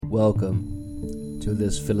Welcome to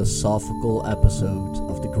this philosophical episode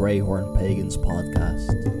of the Greyhorn Pagans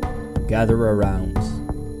podcast. Gather around,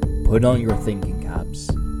 put on your thinking caps,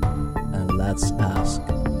 and let's ask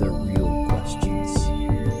the real questions.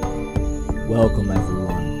 Welcome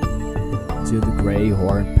everyone to the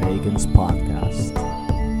Greyhorn Pagans podcast.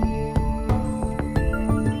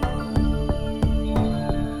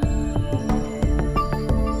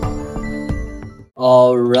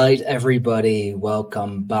 All right, everybody,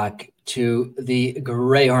 welcome back to the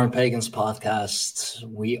Greyhorn Pagans podcast.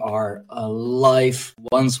 We are alive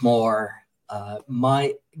once more.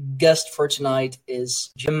 My guest for tonight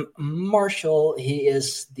is Jim Marshall. He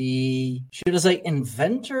is the, should I say,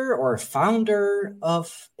 inventor or founder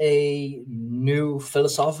of a new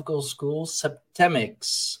philosophical school,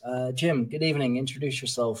 Septemics. Jim, good evening. Introduce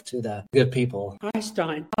yourself to the good people. Hi,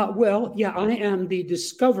 Stein. I am the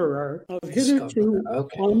discoverer of hitherto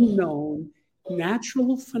unknown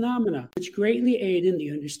natural phenomena, which greatly aid in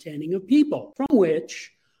the understanding of people, from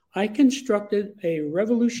which I constructed a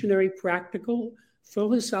revolutionary practical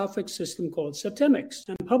philosophic system called Septemics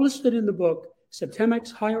and published it in the book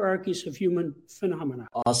Septemics, Hierarchies of Human Phenomena.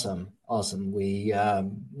 Awesome. We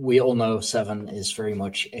all know 7 is very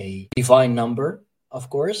much a divine number, of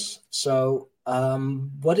course. So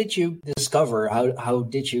what did you discover? How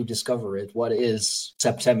did you discover it? What is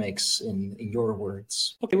Septemics in your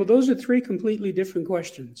words? Okay, well, those are 3 completely different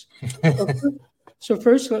questions. So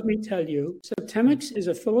first, let me tell you, Septemics is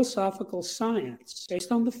a philosophical science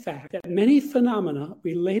based on the fact that many phenomena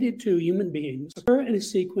related to human beings occur in a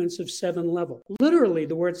sequence of 7 levels. Literally,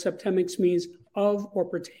 the word Septemics means of or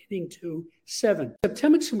pertaining to 7.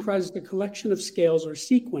 Septemics comprises a collection of scales or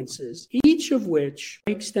sequences, each of which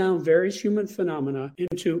breaks down various human phenomena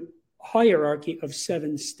into a hierarchy of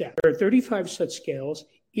 7 steps. There are 35 such scales,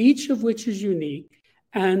 each of which is unique,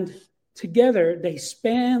 and together, they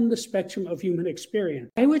span the spectrum of human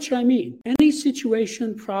experience, by which I mean any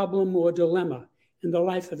situation, problem, or dilemma in the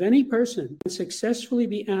life of any person can successfully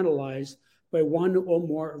be analyzed by one or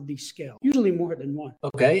more of these scales, usually more than one.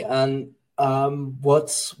 Okay, and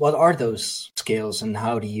what are those scales, and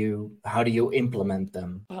how do you implement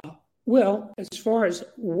them? Well, as far as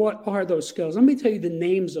what are those scales, let me tell you the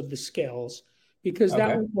names of the scales, because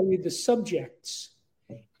that will tell you the subjects.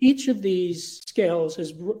 Each of these scales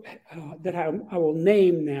is that I will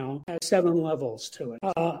name now has 7 levels to it.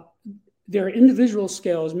 There are individual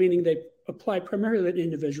scales, meaning they apply primarily to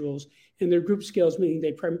individuals, and there are group scales, meaning they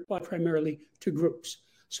apply primarily to groups.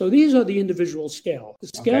 So these are the individual scales. The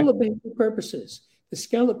scale of basic purposes, the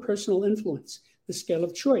scale of personal influence, the scale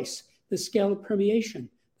of choice, the scale of permeation,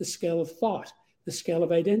 the scale of thought, the scale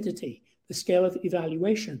of identity, the scale of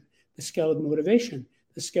evaluation, the scale of motivation,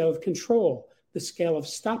 the scale of control, the scale of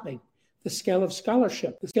stopping, the scale of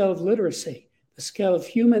scholarship, the scale of literacy, the scale of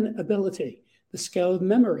human ability, the scale of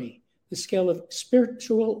memory, the scale of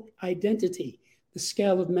spiritual identity, the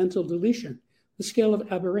scale of mental deletion, the scale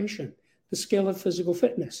of aberration, the scale of physical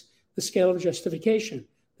fitness, the scale of justification,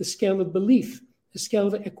 the scale of belief, the scale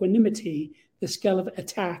of equanimity, the scale of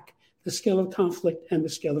attack, the scale of conflict, and the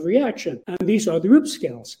scale of reaction. And these are the group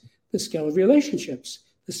scales: the scale of relationships,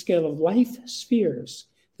 the scale of life spheres,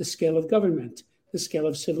 the scale of government, the scale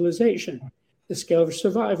of civilization, the scale of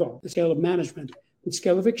survival, the scale of management, the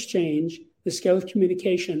scale of exchange, the scale of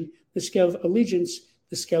communication, the scale of allegiance,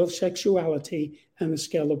 the scale of sexuality, and the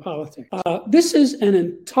scale of politics. This is an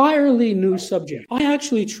entirely new subject. I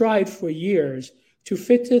actually tried for years to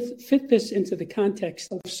fit this into the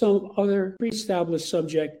context of some other pre-established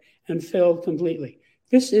subject and failed completely.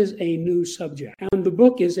 This is a new subject, and the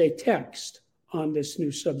book is a text on this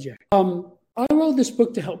new subject. I wrote this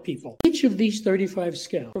book to help people. Each of these 35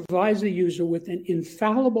 scales provides the user with an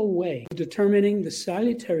infallible way of determining the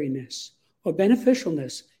salutariness or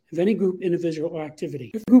beneficialness of any group, individual, or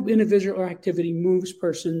activity. If a group, individual, or activity moves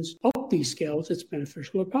persons up these scales, it's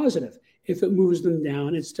beneficial or positive. If it moves them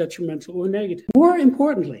down, it's detrimental or negative. More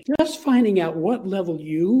importantly, just finding out what level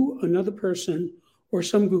you, another person, or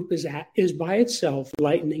some group is at is by itself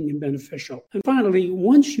enlightening and beneficial. And finally,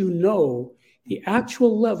 once you know the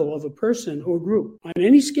actual level of a person or group on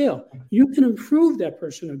any scale, you can improve that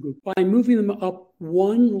person or group by moving them up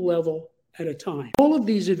one level at a time. All of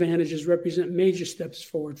these advantages represent major steps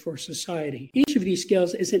forward for society. Each of these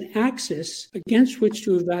scales is an axis against which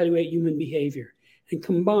to evaluate human behavior, and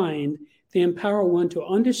combined, they empower one to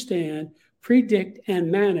understand, predict,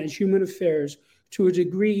 and manage human affairs to a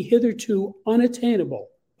degree hitherto unattainable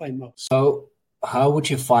by most. So how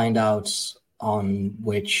would you find out on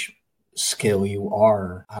which scale you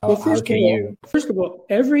are? First of all,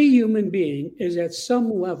 every human being is at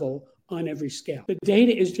some level on every scale. The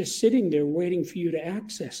data is just sitting there waiting for you to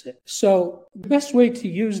access it. So the best way to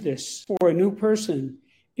use this for a new person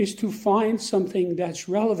is to find something that's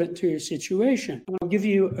relevant to your situation. I'll give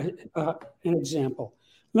you an example.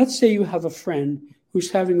 Let's say you have a friend who's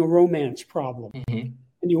having a romance problem, and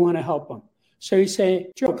you want to help them. So you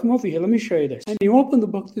say, Joe, come over here, let me show you this. And you open the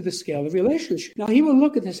book to the scale of relationship. Now he will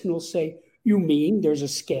look at this and he'll say, you mean there's a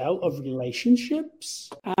scale of relationships?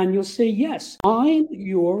 And you'll say, yes, find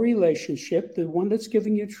your relationship, the one that's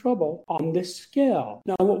giving you trouble, on this scale.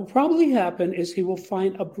 Now, what will probably happen is he will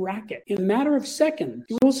find a bracket. In a matter of seconds,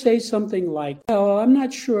 he will say something like, oh, I'm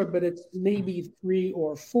not sure, but it's maybe 3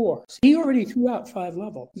 or 4. So he already threw out 5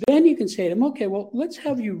 levels. Then you can say to him, okay, well, let's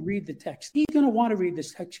have you read the text. He's going to want to read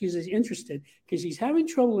this text because he's interested, because he's having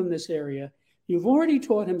trouble in this area. You've already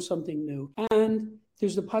taught him something new. And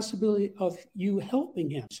there's the possibility of you helping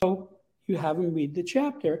him. So you have him read the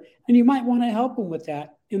chapter, and you might want to help him with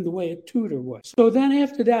that in the way a tutor would. So then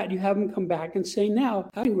after that, you have him come back and say, now,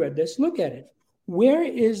 having read this, look at it. Where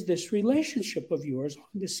is this relationship of yours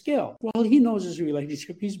on the scale? Well, he knows his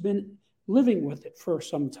relationship. He's been living with it for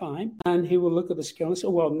some time, and he will look at the scale and say,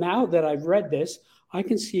 well, now that I've read this, I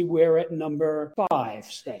can see we're at number 5,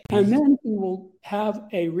 say. And then he will have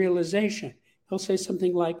a realization. He'll say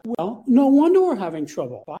something like, well, no wonder we're having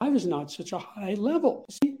trouble. 5 is not such a high level.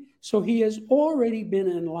 See? So he has already been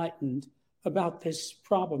enlightened about this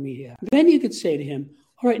problem he has. Then you could say to him,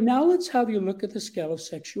 all right, now let's have you look at the scale of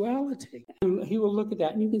sexuality. And he will look at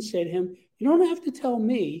that, and you can say to him, you don't have to tell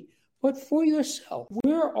me, but for yourself,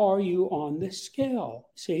 where are you on this scale?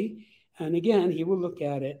 See? And again, he will look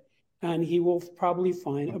at it, and he will probably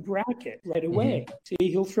find a bracket right away. See,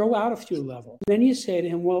 he'll throw out a few levels. Then you say to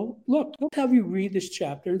him, well, look, let's have you read this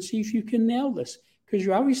chapter and see if you can nail this, because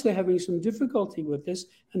you're obviously having some difficulty with this,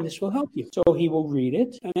 and this will help you. So he will read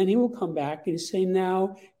it, and then he will come back and say,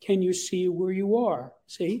 now, can you see where you are?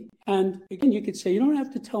 See? And again, you could say, you don't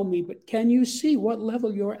have to tell me, but can you see what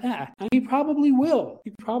level you're at? And he probably will.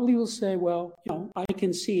 He probably will say, well, I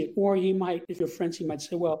can see it. Or he might, if you're friends, he might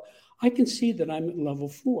say, well, I can see that I'm at level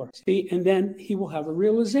 4. See, and then he will have a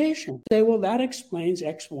realization. Say, well, that explains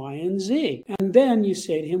X, Y, and Z. And then you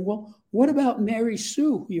say to him, well, what about Mary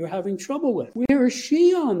Sue, who you're having trouble with? Where is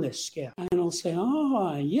she on this scale? And he'll say,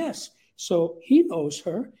 yes. So he knows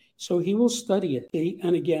her, so he will study it. See?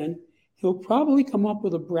 And again, he'll probably come up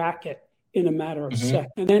with a bracket in a matter of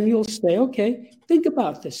seconds. And then you'll say, okay, think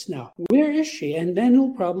about this now. Where is she? And then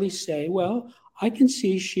he'll probably say, well, I can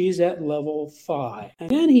see she's at level 5. And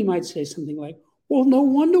then he might say something like, well, no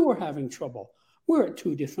wonder we're having trouble. We're at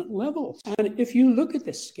 2 different levels. And if you look at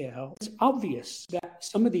this scale, it's obvious that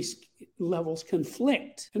some of these levels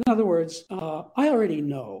conflict. In other words, I already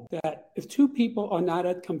know that if 2 people are not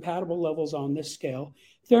at compatible levels on this scale,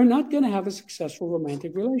 they're not going to have a successful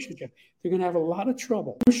romantic relationship. They're going to have a lot of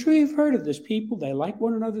trouble. I'm sure you've heard of this. People, they like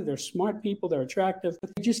one another, they're smart people, they're attractive, but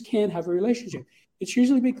they just can't have a relationship. It's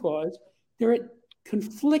usually because they're at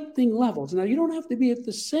conflicting levels. Now, you don't have to be at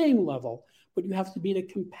the same level, but you have to be at a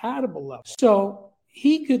compatible level. So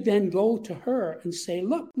he could then go to her and say,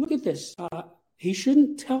 look at this. He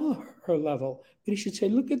shouldn't tell her level, but he should say,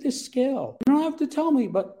 look at this scale. You don't have to tell me,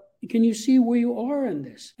 but can you see where you are in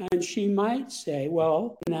this? And she might say,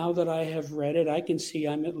 well, now that I have read it, I can see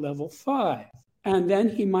I'm at level 5. And then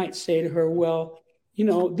he might say to her, well,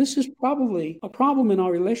 this is probably a problem in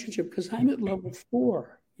our relationship because I'm at level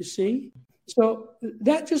 4, you see? So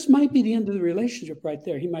that just might be the end of the relationship right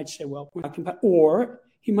there. He might say, well, we're not compatible. Or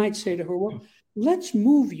he might say to her, well, let's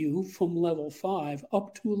move you from level 5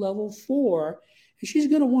 up to level 4. And she's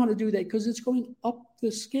going to want to do that because it's going up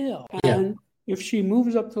the scale. Yeah. And if she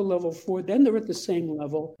moves up to level 4, then they're at the same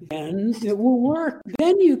level, then it will work.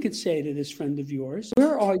 Then you could say to this friend of yours,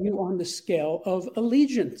 where are you on the scale of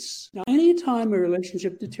allegiance? Now, anytime a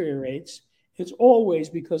relationship deteriorates, it's always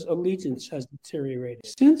because allegiance has deteriorated.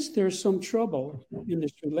 Since there's some trouble in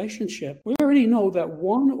this relationship, we already know that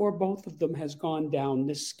one or both of them has gone down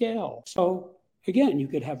this scale. So again, you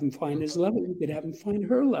could have him find his level. You could have him find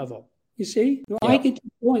her level. You see? Yeah. I could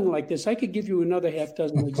keep going like this. I could give you another half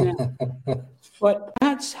dozen examples. But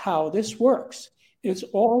that's how this works. It's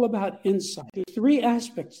all about insight. There's 3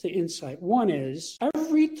 aspects to insight. One is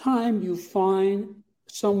every time you find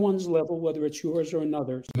someone's level, whether it's yours or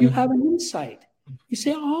another's, you have an insight. You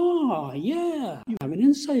say, yeah, you have an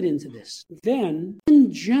insight into this. Then,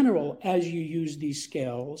 in general, as you use these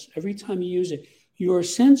scales, every time you use it, your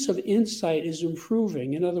sense of insight is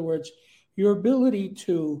improving. In other words, your ability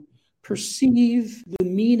to perceive the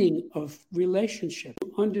meaning of relationship,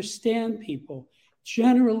 understand people,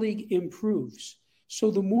 generally improves. So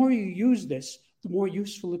the more you use this, the more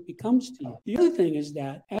useful it becomes to you. The other thing is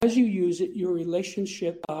that as you use it, your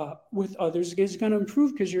relationship with others is going to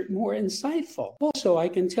improve because you're more insightful. Also, I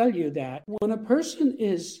can tell you that when a person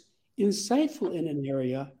is insightful in an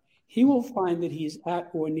area, he will find that he's at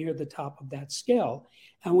or near the top of that scale.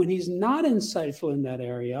 And when he's not insightful in that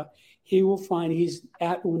area, he will find he's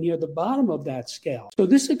at or near the bottom of that scale. So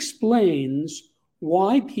this explains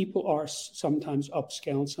why people are sometimes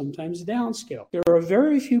upscale and sometimes downscale. There are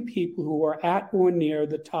very few people who are at or near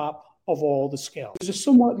the top of all the scales. There's a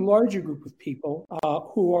somewhat larger group of people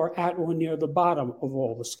who are at or near the bottom of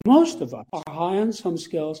all the scales. Most of us are high on some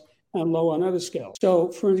scales and low on other scales.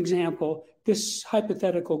 So, for example, this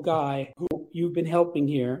hypothetical guy who you've been helping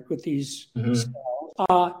here with these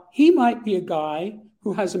scales, he might be a guy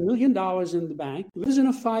who has $1 million in the bank, lives in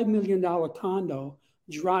a $5 million condo,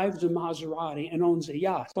 drives a Maserati, and owns a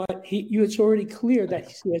yacht. But it's already clear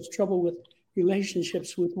that he has trouble with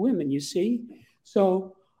relationships with women, you see?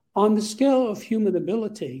 So on the scale of human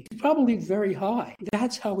ability, he's probably very high.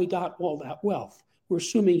 That's how he got all that wealth. We're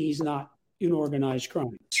assuming he's not in organized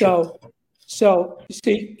crime. So you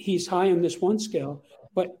see, he's high on this one scale,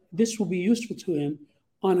 but this will be useful to him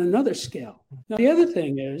on another scale. Now, the other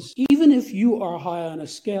thing is, even if you are high on a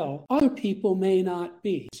scale, other people may not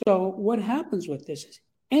be. So what happens with this is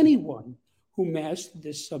anyone who mastered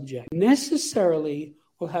this subject necessarily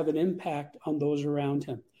will have an impact on those around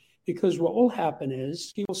him. Because what will happen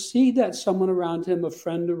is he will see that someone around him, a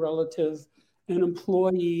friend, a relative, an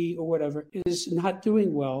employee or whatever, is not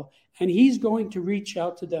doing well, and he's going to reach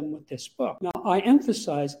out to them with this book. Now, I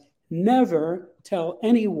emphasize, never tell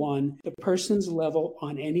anyone the person's level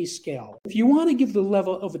on any scale. If you want to give the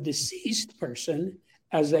level of a deceased person,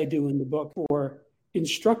 as I do in the book for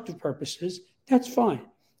instructive purposes, that's fine.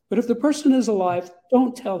 But if the person is alive,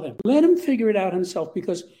 don't tell him. Let him figure it out himself,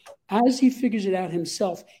 because as he figures it out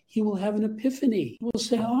himself, he will have an epiphany. He will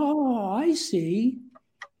say, oh, I see.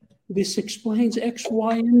 This explains X,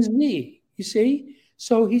 Y, and Z. You see?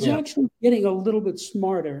 So he's actually getting a little bit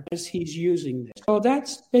smarter as he's using this. So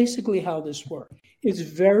that's basically how this works. It's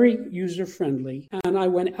very user-friendly, and I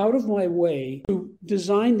went out of my way to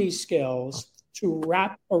design these scales to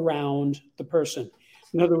wrap around the person.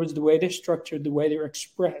 In other words, the way they're structured, the way they're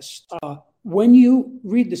expressed. When you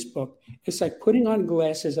read this book, it's like putting on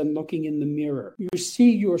glasses and looking in the mirror. You see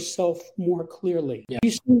yourself more clearly. Yeah.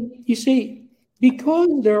 You see,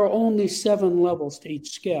 because there are only 7 levels to each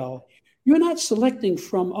scale, you're not selecting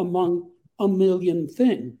from among a million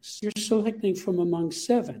things. You're selecting from among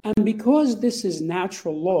 7. And because this is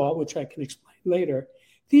natural law, which I can explain later,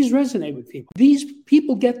 these resonate with people. These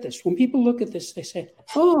people get this. When people look at this, they say,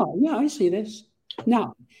 oh, yeah, I see this.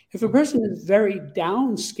 Now, if a person is very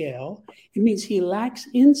downscale, it means he lacks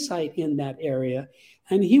insight in that area,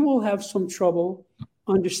 and he will have some trouble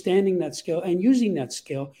understanding that scale and using that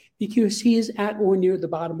scale because he is at or near the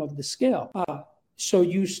bottom of the scale. So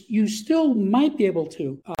you still might be able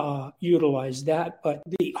to utilize that, but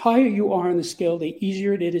the higher you are on the scale, the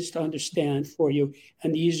easier it is to understand for you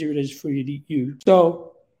and the easier it is for you to use.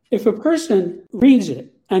 So if a person reads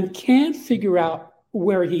it and can't figure out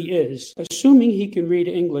where he is, assuming he can read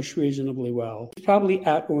English reasonably well, he's probably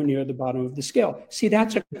at or near the bottom of the scale. See,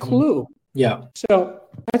 that's a clue. Yeah. So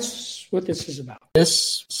that's what this is about.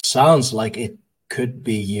 This sounds like it could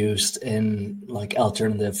be used in like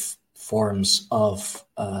alternative forms of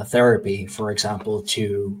therapy, for example,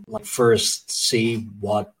 to like first see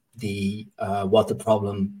what the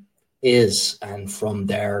problem is, and from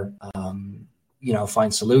there,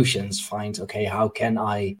 find solutions. Find, okay, how can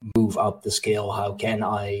I move up the scale? How can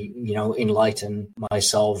I, enlighten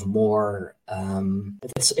myself more?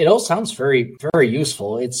 It all sounds very, very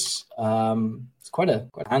useful. It's quite a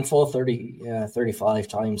handful, 35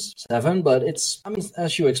 times 7, but it's,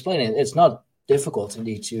 as you explain it, it's not difficult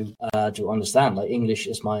indeed to understand. Like, English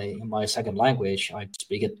is my second language. I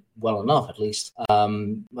speak it well enough, at least.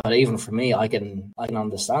 But even for me, I can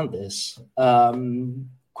understand this.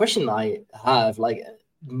 Question I have, like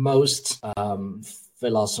most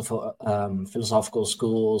philosophical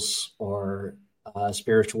schools or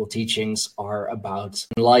spiritual teachings are about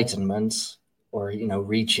enlightenment, or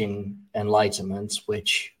reaching enlightenment,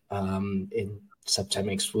 which in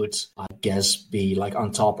Septemics would, I guess, be like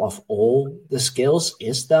on top of all the skills.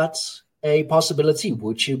 Is that a possibility?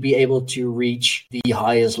 Would you be able to reach the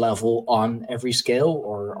highest level on every scale,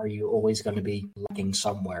 or are you always going to be lacking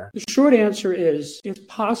somewhere? The short answer is it's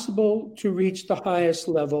possible to reach the highest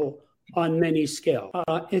level on many scales.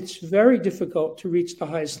 It's very difficult to reach the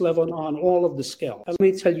highest level on all of the scales. Let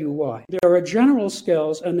me tell you why. There are general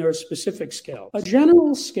scales and there are specific scales. A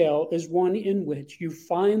general scale is one in which you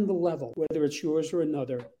find the level, whether it's yours or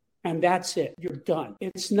another, and that's it. You're done.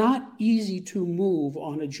 It's not easy to move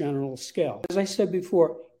on a general scale. As I said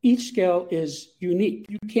before, each scale is unique.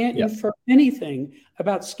 You can't infer anything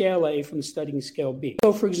about scale A from studying scale B.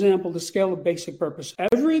 So, for example, the scale of basic purpose.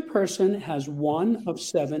 Every person has one of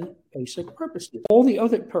 7 basic purposes. All the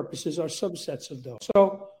other purposes are subsets of those.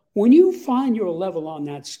 So, when you find your level on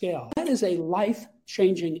that scale, that is a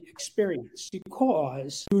life-changing experience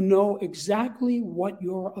because you know exactly what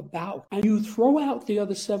you're about. And you throw out the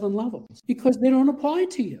other 7 levels because they don't apply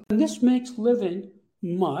to you. And this makes living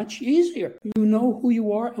much easier. You know who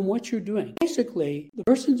you are and what you're doing. Basically, the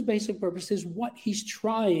person's basic purpose is what he's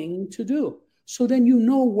trying to do. So then you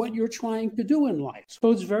know what you're trying to do in life.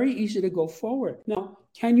 So it's very easy to go forward. Now,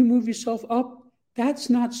 can you move yourself up? That's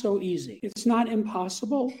not so easy. It's not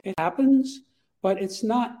impossible. It happens, but it's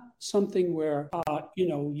not something where,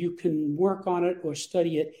 you can work on it or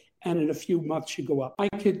study it and in a few months you go up. I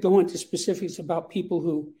could go into specifics about people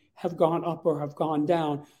who have gone up or have gone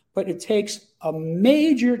down, but it takes a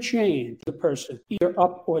major change to the person, either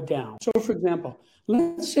up or down. So, for example,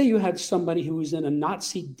 let's say you had somebody who was in a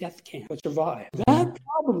Nazi death camp but survived. That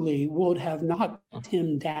probably would have knocked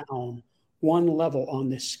him down one level on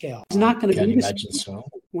this scale. He's not going to be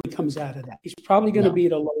when he comes out of that. He's probably going to be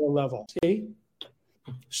at a lower level. See?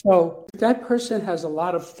 So if that person has a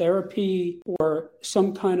lot of therapy or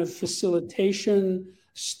some kind of facilitation,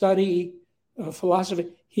 study, philosophy,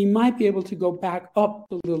 he might be able to go back up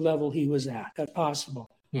to the level he was at. That's possible.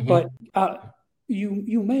 But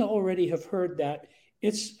you may already have heard that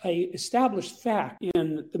it's an established fact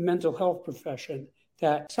in the mental health profession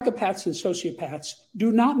that psychopaths and sociopaths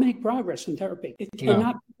do not make progress in therapy. It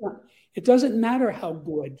cannot be done. It doesn't matter how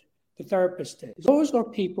good the therapist is. Those are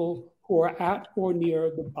people who are at or near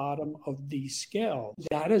the bottom of the scale.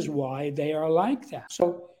 That is why they are like that.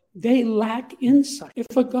 So they lack insight.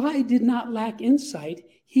 If a guy did not lack insight,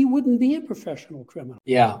 he wouldn't be a professional criminal.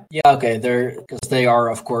 Okay. Because they are,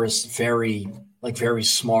 of course, very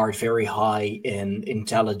smart, very high in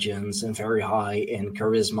intelligence and very high in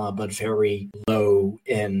charisma, but very low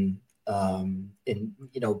in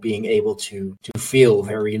being able to feel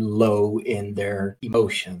very low in their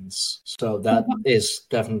emotions. So that is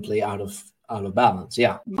definitely out of balance.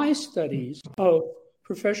 Yeah. My studies of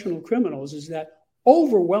professional criminals is that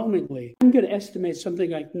overwhelmingly, I'm going to estimate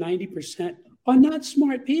something like 90% are not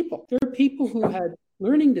smart people. There are people who had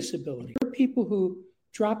learning disability. There are people who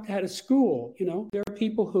dropped out of school. There are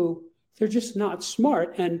people who they're just not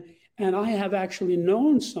smart. And I have actually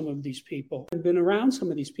known some of these people and been around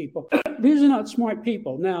some of these people. These are not smart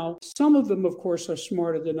people. Now, some of them, of course, are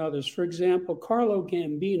smarter than others. For example, Carlo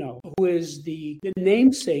Gambino, who is the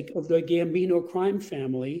namesake of the Gambino crime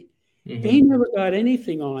family, they never got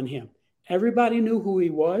anything on him. Everybody knew who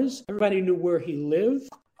he was. Everybody knew where he lived.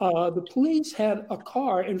 The police had a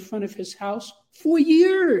car in front of his house for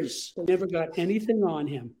years. They never got anything on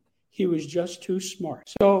him. He was just too smart.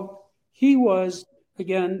 So he was,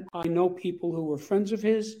 again, I know people who were friends of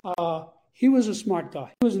his. He was a smart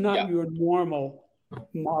guy. He was not your normal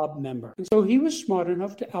mob member. And so he was smart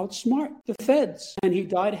enough to outsmart the feds. And he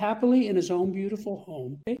died happily in his own beautiful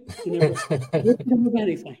home. Okay? He never did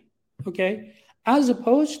anything. Okay? As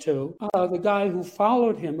opposed to the guy who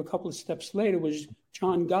followed him a couple of steps later was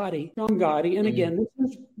John Gotti. And again,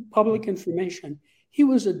 this is public information. He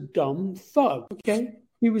was a dumb thug, okay?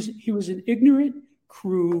 He was an ignorant,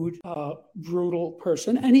 crude, brutal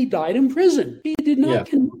person, and he died in prison. He did not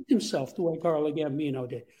conduct himself the way Carlo Gambino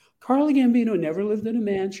did. Carlo Gambino never lived in a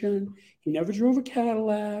mansion. He never drove a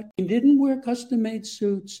Cadillac. He didn't wear custom-made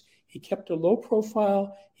suits. He kept a low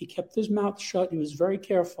profile. He kept his mouth shut. He was very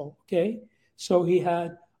careful, okay? So he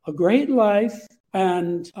had a great life,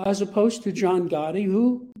 and as opposed to John Gotti,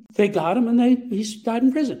 who they got him and he died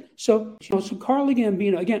in prison. So Carlo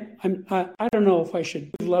Gambino, again, I don't know if I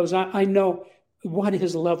should give levels. I know what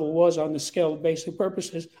his level was on the scale of basic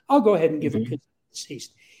purposes. I'll go ahead and give it because he's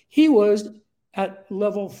deceased. He was at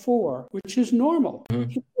level 4, which is normal.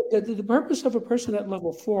 The purpose of a person at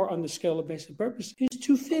level 4 on the scale of basic purpose is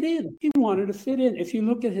to fit in. He wanted to fit in. If you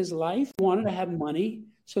look at his life, he wanted to have money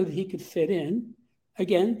so that he could fit in.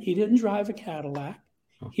 Again, he didn't drive a Cadillac.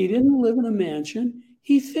 He didn't live in a mansion.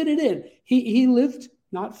 He fitted in. He lived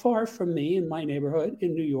not far from me in my neighborhood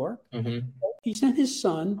in New York. He sent his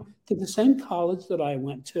son to the same college that I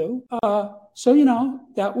went to. So,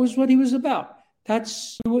 that was what he was about.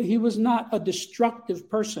 He was not a destructive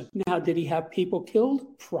person. Now, did he have people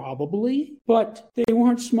killed? Probably, but they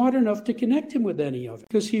weren't smart enough to connect him with any of it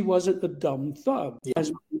because he wasn't a dumb thug,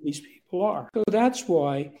 as these people are. So that's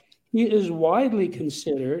why he is widely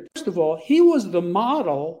considered. First of all, he was the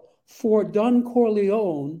model for Don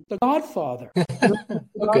Corleone, the Godfather. The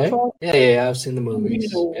Okay. Godfather, Yeah, I've seen the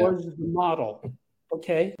movies. was the model.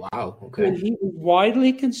 Okay. Wow. Okay. And he was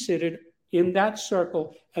widely considered in that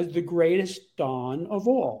circle as the greatest Don of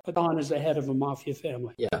all. A Don is the head of a mafia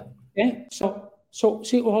family. Yeah. Okay. So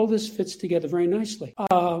see, all this fits together very nicely.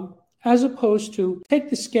 As opposed to take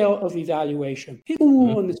the scale of evaluation. People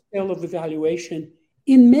move on the scale of evaluation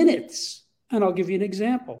in minutes. And I'll give you an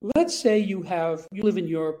example. Let's say you live in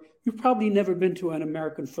Europe. You've probably never been to an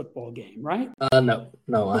American football game, right?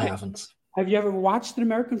 No, I haven't. Have you ever watched an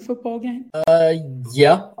American football game?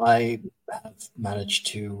 Yeah, I have managed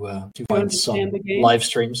to find some live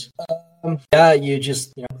streams. Yeah, you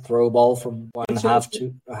just throw a ball from half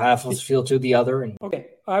of the field to the other. And okay,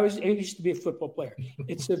 I used to be a football player.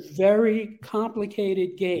 It's a very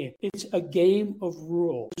complicated game. It's a game of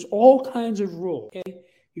rules. There's all kinds of rules. Okay,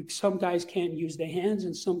 some guys can't use their hands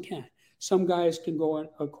and some can. Some guys can go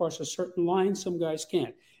across a certain line. Some guys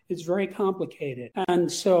can't. It's very complicated.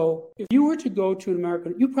 And so if you were to go to an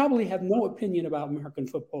American, you probably have no opinion about American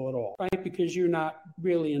football at all, right? Because you're not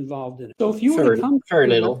really involved in it. So if you were to come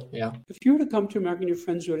if you were to come to America and your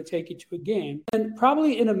friends were to take you to a game, then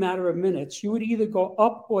probably in a matter of minutes, you would either go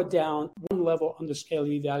up or down one level on the scale of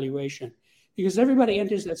evaluation. Because everybody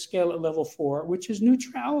enters that scale at level 4, which is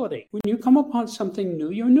neutrality. When you come upon something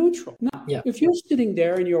new, you're neutral. Now, if you're sitting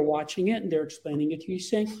there and you're watching it and they're explaining it to you,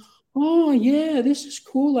 saying, oh, yeah, this is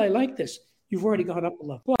cool. I like this. You've already gone up a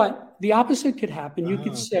level. But the opposite could happen. You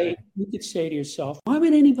could say to yourself, why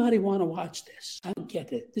would anybody want to watch this? I don't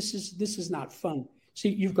get it. This is not fun. See,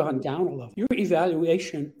 you've gone down a level. Your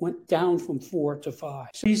evaluation went down from 4 to 5.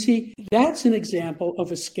 So you see, that's an example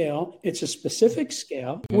of a scale. It's a specific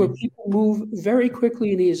scale where people move very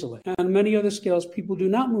quickly and easily. And many other scales, people do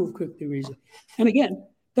not move quickly or easily. And again,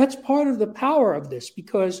 that's part of the power of this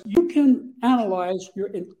because you can analyze your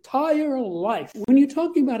entire life. When you're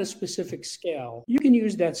talking about a specific scale, you can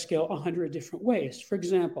use that scale 100 different ways. For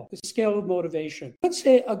example, the scale of motivation. Let's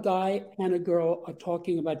say a guy and a girl are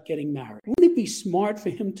talking about getting married. Wouldn't it be smart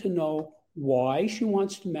for him to know why she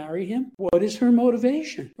wants to marry him? What is her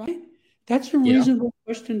motivation, right? That's a reasonable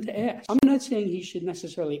question to ask. I'm not saying he should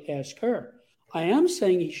necessarily ask her. I am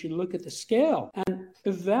saying he should look at the scale and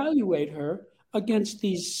evaluate her against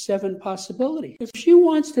these 7 possibilities. If she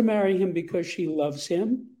wants to marry him because she loves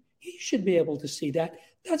him, he should be able to see that.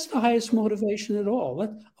 That's the highest motivation at all.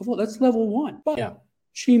 That's level 1. But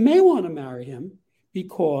she may want to marry him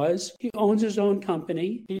because he owns his own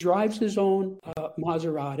company, he drives his own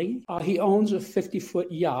Maserati, he owns a 50-foot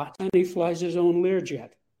yacht, and he flies his own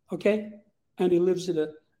Learjet, okay? And he lives in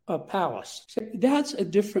a palace. So that's a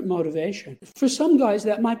different motivation. For some guys,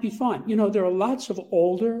 that might be fine. There are lots of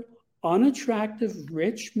older, unattractive,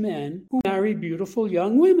 rich men who marry beautiful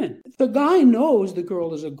young women. The guy knows the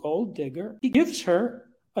girl is a gold digger. He gives her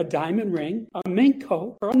a diamond ring, a mink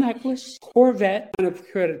coat, a necklace, Corvette, and a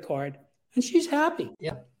credit card, and she's happy.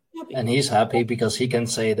 Yeah. And he's happy because he can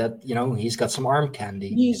say that, he's got some arm candy.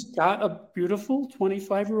 He's got a beautiful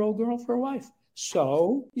 25-year-old girl for a wife.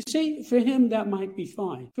 So, you see, for him, that might be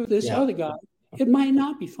fine. For this other guy, it might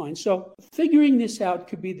not be fine. So, figuring this out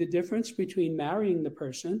could be the difference between marrying the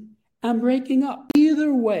person and breaking up.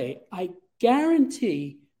 Either way, I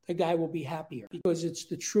guarantee the guy will be happier because it's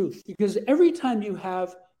the truth. Because every time you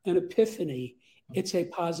have an epiphany, it's a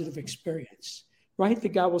positive experience, right? The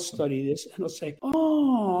guy will study this and he'll say,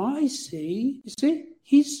 oh, I see. You see,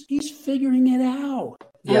 he's figuring it out.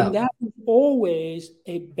 And that is always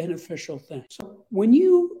a beneficial thing. So when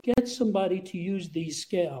you get somebody to use these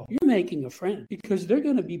scales, you're making a friend because they're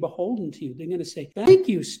going to be beholden to you. They're going to say, thank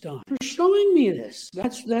you, Stein, for showing me this.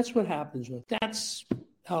 That's what happens with it. That's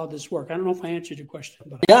how this works. I don't know if I answered your question.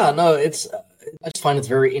 But I just find it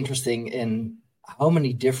very interesting in how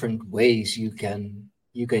many different ways you can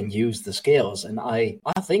use the scales. And I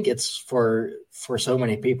think it's for so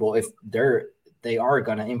many people, if they are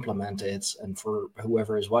going to implement it, and for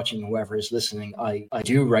whoever is watching, whoever is listening, I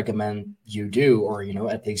do recommend you do, or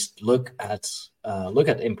at least look at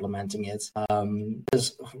implementing it,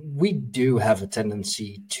 because we do have a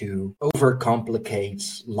tendency to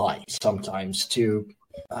overcomplicate life sometimes, to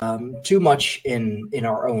too much in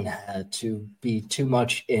our own head, to be too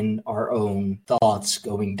much in our own thoughts,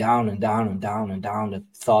 going down and down and down and down the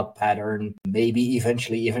thought pattern, maybe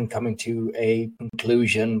eventually even coming to a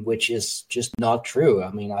conclusion which is just not true.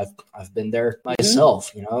 I mean, I've been there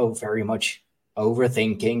myself, very much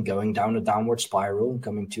overthinking, going down a downward spiral and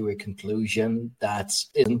coming to a conclusion that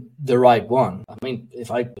isn't the right one. I mean, if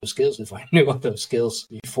I knew of those skills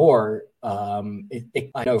before,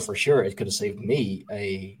 I know for sure it could have saved me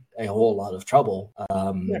a whole lot of trouble.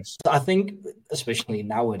 I think especially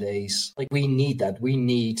nowadays, like we need that. We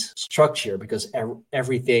need structure because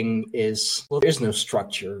everything is, well, there's no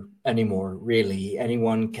structure anymore, really.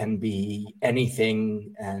 Anyone can be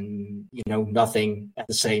anything and, nothing at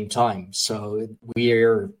the same time. So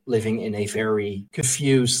we're living in a very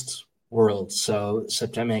confused world. So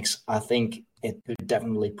Septemics, I think it could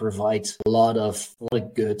definitely provide a lot of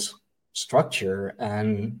good structure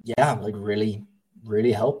and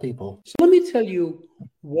really help people. So let me tell you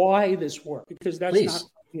why this works, because that's Please.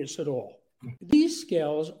 Not obvious at all. These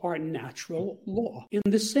scales are natural law in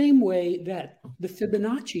the same way that the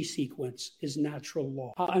Fibonacci sequence is natural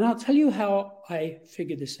law. And I'll tell you how I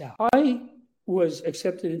figured this out. I was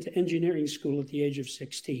accepted into engineering school at the age of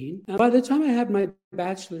 16. And by the time I had my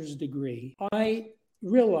bachelor's degree, I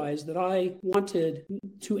realized that I wanted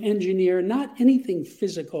to engineer not anything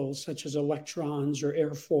physical such as electrons or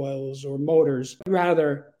airfoils or motors, but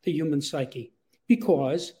rather the human psyche,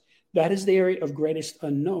 because that is the area of greatest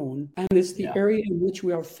unknown, and it's the area in which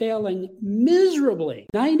we are failing miserably.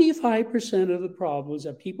 95% of the problems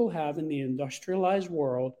that people have in the industrialized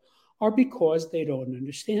world are because they don't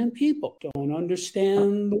understand people, don't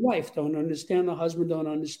understand the wife, don't understand the husband, don't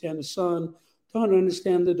understand the son, don't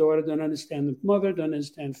understand the daughter, don't understand the mother, don't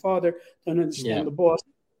understand father, don't understand the boss,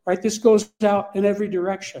 right? This goes out in every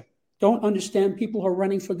direction. Don't understand people who are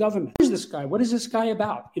running for government. Who's this guy? What is this guy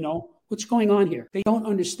about? What's going on here? They don't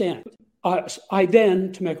understand. I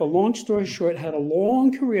then, to make a long story short, had a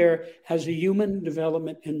long career as a human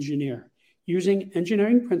development engineer, using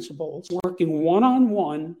engineering principles, working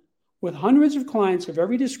one-on-one with hundreds of clients of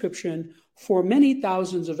every description for many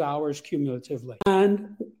thousands of hours cumulatively.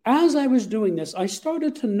 And as I was doing this, I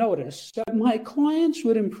started to notice that my clients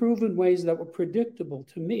would improve in ways that were predictable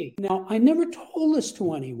to me. Now, I never told this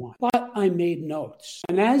to anyone, but I made notes.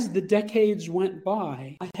 And as the decades went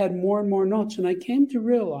by, I had more and more notes, and I came to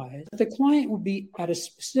realize that the client would be at a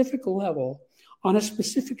specific level on a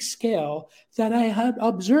specific scale that I had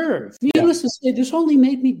observed. Needless to say, this only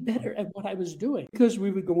made me better at what I was doing, because we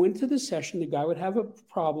would go into the session, the guy would have a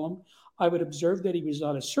problem, I would observe that he was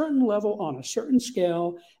on a certain level, on a certain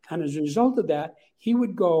scale, and as a result of that, he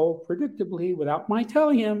would go predictably, without my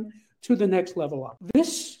telling him, to the next level up.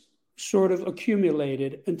 This sort of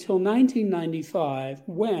accumulated until 1995,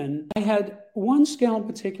 when I had one scale in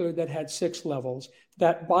particular that had 6 levels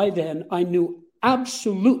that by then I knew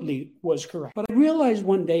absolutely was correct. But I realized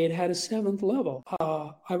one day it had a 7th level.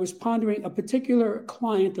 I was pondering a particular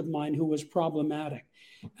client of mine who was problematic,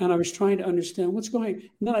 and I was trying to understand what's going on. And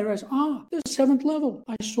then I realized, there's a 7th level.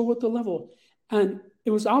 I saw what the level. And it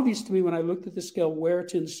was obvious to me when I looked at the scale where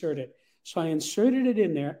to insert it. So I inserted it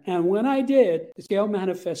in there, and when I did, the scale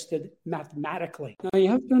manifested mathematically. Now, you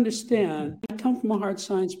have to understand, I come from a hard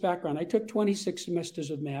science background. I took 26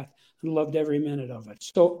 semesters of math and loved every minute of it.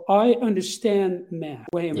 So I understand math,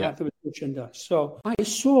 the way a mathematician does. So I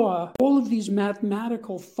saw all of these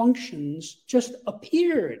mathematical functions just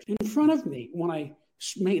appeared in front of me when I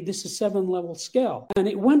made this a 7-level scale. And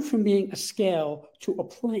it went from being a scale to a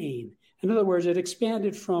plane. In other words, it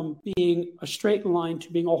expanded from being a straight line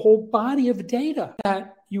to being a whole body of data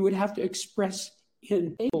that you would have to express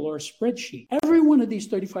in a table or a spreadsheet. Every one of these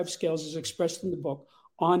 35 scales is expressed in the book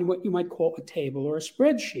on what you might call a table or a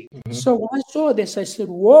spreadsheet. Mm-hmm. So when I saw this, I said,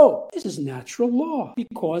 whoa, this is natural law,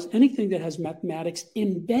 because anything that has mathematics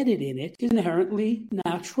embedded in it is inherently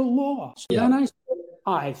natural law. So then I said,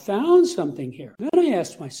 I found something here. Then I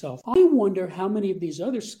asked myself, I wonder how many of these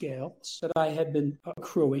other scales that I had been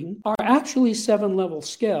accruing are actually 7-level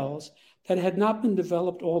scales that had not been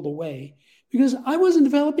developed all the way, because I wasn't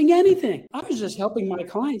developing anything. I was just helping my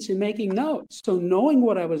clients in making notes. So knowing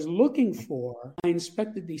what I was looking for, I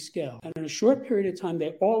inspected these scales. And in a short period of time,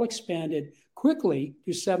 they all expanded quickly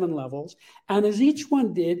to 7 levels. And as each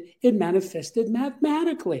one did, it manifested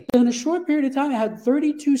mathematically. In a short period of time, I had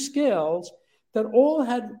 32 scales that all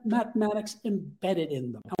had mathematics embedded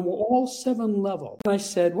in them and were all 7 levels. And I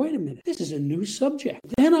said, wait a minute, this is a new subject.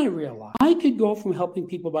 Then I realized I could go from helping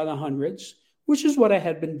people by the hundreds, which is what I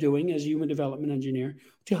had been doing as a human development engineer,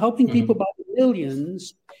 to helping people by the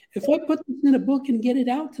millions if I put this in a book and get it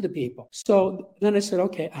out to the people. So then I said,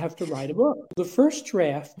 okay, I have to write a book. The first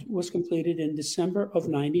draft was completed in December of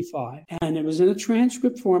 95, and it was in a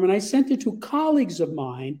transcript form, and I sent it to colleagues of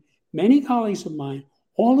mine, many colleagues of mine,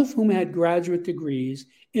 all of whom had graduate degrees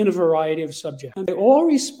in a variety of subjects. And they all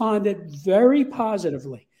responded very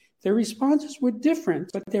positively. Their responses were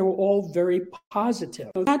different, but they were all very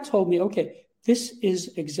positive. So that told me, okay, this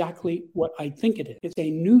is exactly what I think it is. It's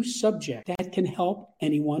a new subject that can help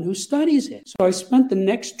anyone who studies it. So I spent the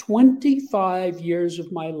next 25 years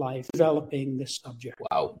of my life developing this subject.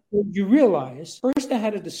 Wow. You realize, first I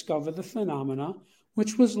had to discover the phenomena,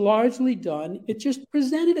 which was largely done. It just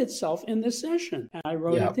presented itself in the session, and I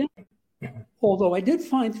wrote it down. Although I did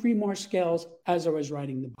find 3 more scales as I was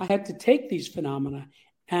writing them. I had to take these phenomena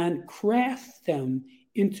and craft them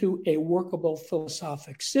into a workable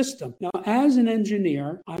philosophic system. Now, as an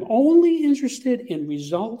engineer, I'm only interested in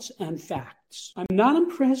results and facts. I'm not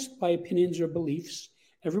impressed by opinions or beliefs.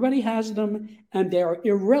 Everybody has them, and they are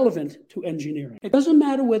irrelevant to engineering. It doesn't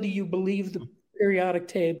matter whether you believe the periodic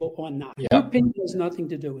table or not. Your opinion has nothing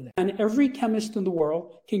to do with it. And every chemist in the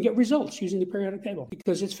world can get results using the periodic table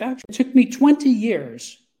because it's factual. It took me 20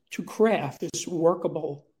 years to craft this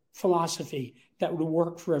workable philosophy that would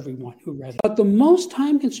work for everyone who read it. But the most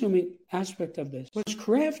time-consuming aspect of this was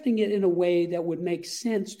crafting it in a way that would make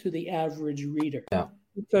sense to the average reader.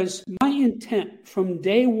 Because my intent from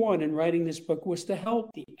day one in writing this book was to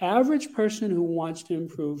help the average person who wants to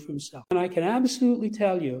improve himself. And I can absolutely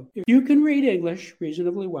tell you, if you can read English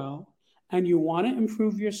reasonably well and you want to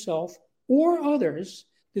improve yourself or others,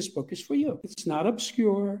 this book is for you. It's not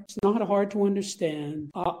obscure. It's not hard to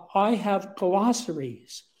understand. I have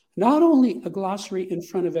glossaries, not only a glossary in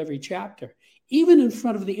front of every chapter, even in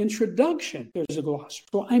front of the introduction, there's a glossary.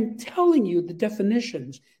 So I'm telling you the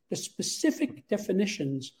definitions, the specific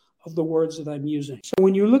definitions of the words that I'm using. So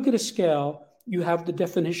when you look at a scale, you have the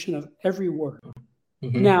definition of every word.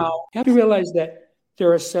 Now, you have to realize that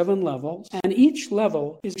there are 7 levels, and each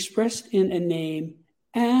level is expressed in a name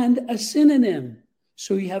and a synonym.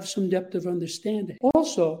 So you have some depth of understanding.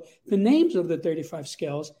 Also, the names of the 35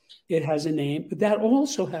 scales, it has a name, but that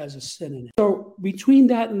also has a synonym. So between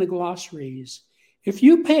that and the glossaries, if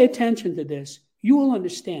you pay attention to this, you will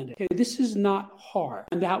understand it. Okay, this is not hard.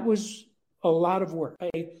 And that was a lot of work.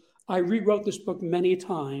 I rewrote this book many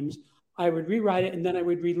times. I would rewrite it, and then I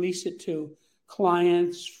would release it to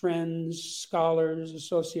clients, friends, scholars,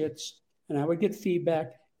 associates, and I would get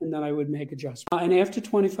feedback, and then I would make adjustments. And after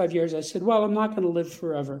 25 years, I said, well, I'm not going to live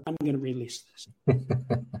forever. I'm going to release this.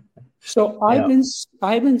 So I've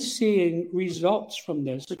been seeing results from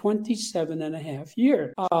this for 27 and a half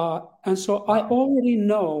years. And so I already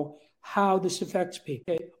know how this affects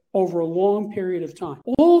people over a long period of time.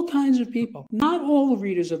 All kinds of people. Not all the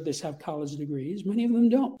readers of this have college degrees. Many of them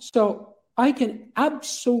don't. So I can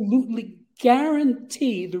absolutely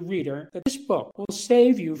guarantee the reader that this book will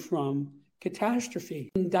save you from catastrophe,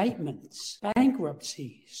 indictments,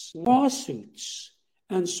 bankruptcies, lawsuits,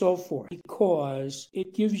 and so forth, because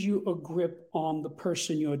it gives you a grip on the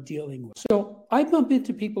person you're dealing with. So I bump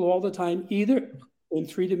into people all the time, either in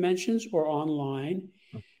 3 dimensions or online.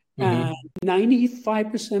 And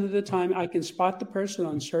 95% of the time, I can spot the person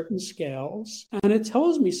on certain scales, and it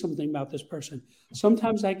tells me something about this person.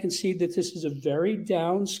 Sometimes I can see that this is a very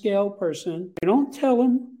downscale person. I don't tell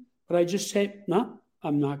them, but I just say, no,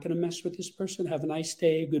 I'm not going to mess with this person. Have a nice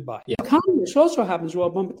day. Goodbye. This also happens where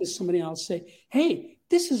I'll bump into somebody else and say, hey,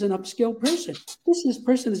 this is an upscale person. This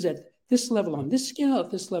person is at this level on this scale,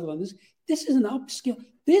 at this level on this. This is an upscale.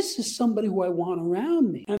 This is somebody who I want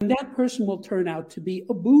around me. And that person will turn out to be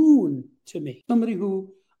a boon to me, somebody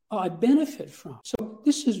who I benefit from. So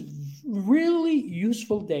this is really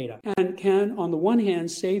useful data and can, on the one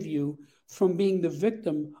hand, save you from being the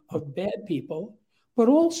victim of bad people, but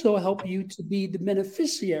also help you to be the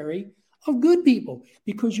beneficiary of good people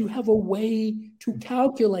because you have a way to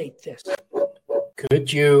calculate this.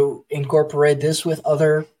 Could you incorporate this with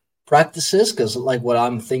other practices? Because like what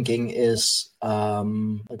I'm thinking is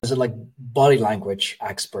it like body language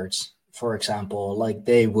experts, for example, like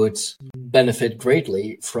they would benefit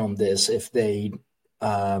greatly from this if they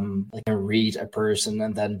can read a person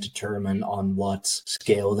and then determine on what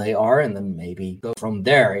scale they are, and then maybe go from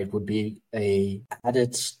there. It would be a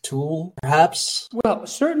added tool, perhaps. Well,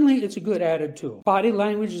 certainly it's a good added tool. Body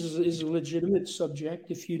language is a legitimate subject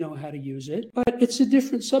if you know how to use it, but it's a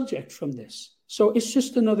different subject from this. So it's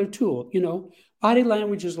just another tool. Body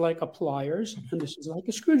language is like a pliers, and this is like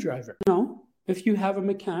a screwdriver. If you have a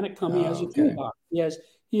mechanic come, he has a toolbox.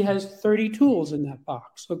 He has 30 tools in that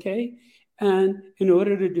box, okay? And in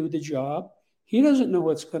order to do the job, he doesn't know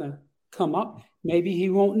what's going to come up. Maybe he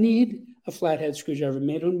won't need a flathead screwdriver.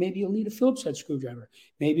 Maybe he'll need a Phillips head screwdriver.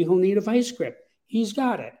 Maybe he'll need a vice grip. He's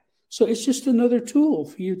got it. So it's just another tool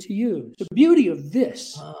for you to use. The beauty of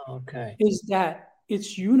this is that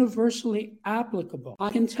it's universally applicable. I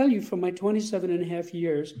can tell you from my 27 and a half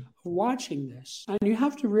years of watching this, and you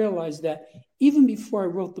have to realize that even before I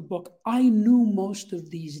wrote the book, I knew most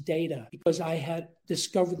of these data because I had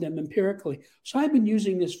discovered them empirically. So I've been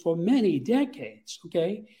using this for many decades,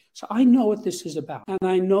 okay? So I know what this is about, and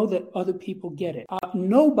I know that other people get it.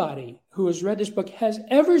 Nobody who has read this book has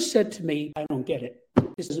ever said to me, I don't get it.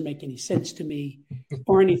 This doesn't make any sense to me,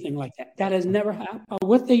 or anything like that. That has never happened.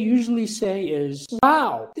 What they usually say is,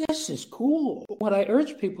 wow, this is cool. What I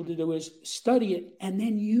urge people to do is study it and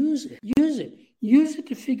then use it. Use it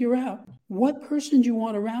to figure out what person you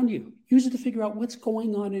want around you. Use it to figure out what's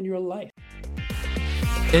going on in your life.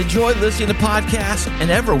 Enjoy listening to podcasts and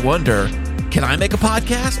ever wonder, can I make a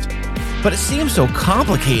podcast? But it seems so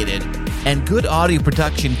complicated, and good audio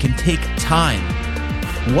production can take time.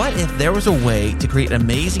 What if there was a way to create an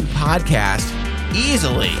amazing podcast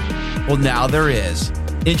easily? Well, now there is.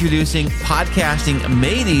 Introducing Podcasting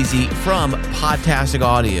Made Easy from Podtastic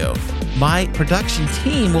Audio. My production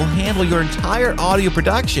team will handle your entire audio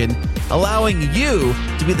production, allowing you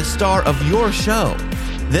to be the star of your show.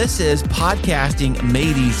 This is Podcasting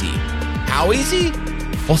Made Easy. How easy?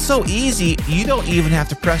 Well, so easy, you don't even have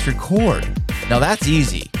to press record. Now that's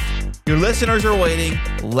easy. Your listeners are waiting.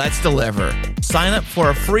 Let's deliver. Sign up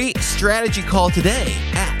for a free strategy call today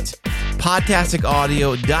at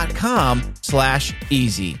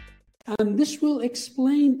podcasticaudio.com/easy. And this will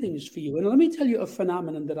explain things for you. And let me tell you a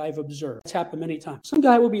phenomenon that I've observed. It's happened many times. Some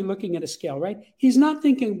guy will be looking at a scale, right? He's not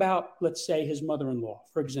thinking about, let's say, his mother-in-law,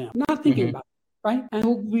 for example. Not thinking about it, right? And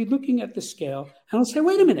he'll be looking at the scale and he'll say,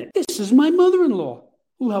 wait a minute, this is my mother-in-law.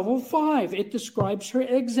 Level 5. It describes her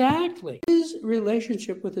exactly. His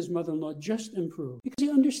relationship with his mother-in-law just improved because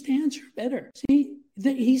he understands her better. See,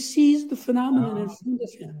 he sees the phenomenon in front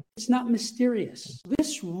of him. It's not mysterious.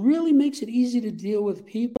 This really makes it easy to deal with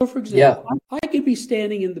people. So for example, I could be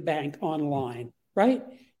standing in the bank online, right?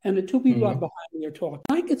 And the two people are behind me are talking.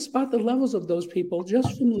 I could spot the levels of those people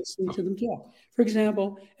just from listening to them talk. For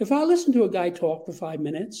example, if I listen to a guy talk for 5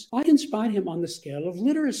 minutes, I can spot him on the scale of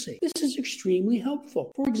literacy. This is extremely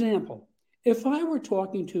helpful. For example, if I were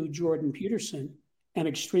talking to Jordan Peterson, an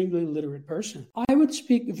extremely literate person, I would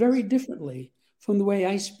speak very differently from the way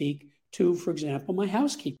I speak to, for example, my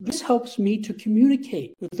housekeeper. This helps me to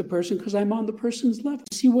communicate with the person because I'm on the person's level,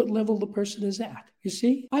 see what level the person is at. You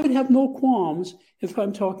see, I would have no qualms if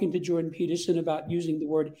I'm talking to Jordan Peterson about using the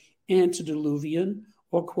word antediluvian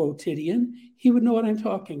or quotidian. He would know what I'm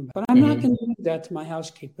talking about. But I'm not going to do that to my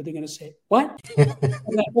housekeeper. They're going to say, what?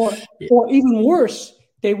 or even worse,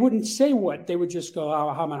 they wouldn't say what. They would just go,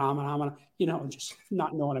 oh, just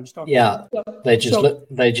not know what I'm talking about. Yeah,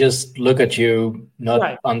 they just look at you,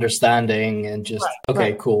 not understanding, and just,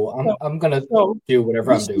 cool. I'm going to do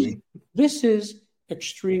whatever I'm doing. This is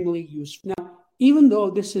extremely useful. Now, even though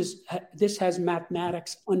this has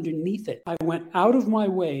mathematics underneath it, I went out of my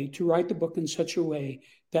way to write the book in such a way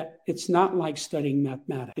that it's not like studying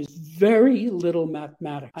mathematics. There's very little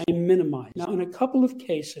mathematics. I minimize. Now, in a couple of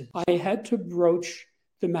cases, I had to broach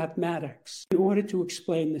the mathematics in order to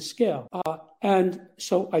explain the scale. And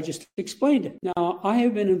so I just explained it. Now, I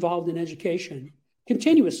have been involved in education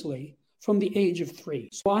continuously from the age of 3.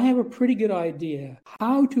 So I have a pretty good idea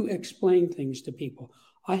how to explain things to people.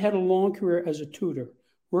 I had a long career as a tutor,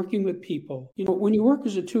 working with people. You know, when you work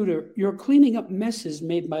as a tutor, you're cleaning up messes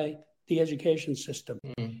made by the education system.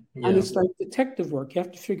 And it's like detective work. You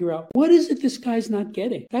have to figure out, what is it this guy's not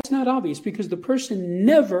getting? That's not obvious because the person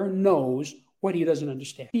never knows what he doesn't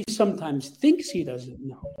understand. He sometimes thinks he doesn't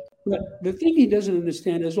know. But the thing he doesn't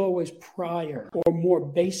understand is always prior or more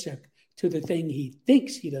basic to the thing he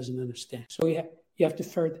thinks he doesn't understand. So you have to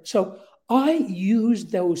further. So I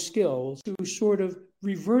used those skills to sort of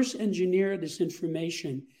reverse engineer this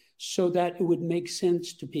information so that it would make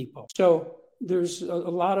sense to people. So there's a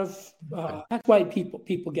lot of, that's why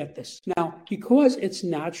people get this. Now, because it's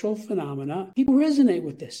natural phenomena, people resonate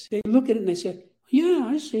with this. They look at it and they say, yeah,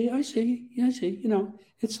 I see. You know,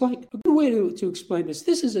 it's like a good way to explain this.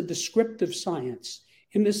 This is a descriptive science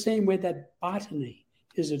in the same way that botany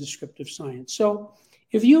is a descriptive science. So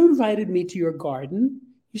if you invited me to your garden,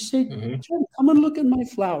 you said, come and look at my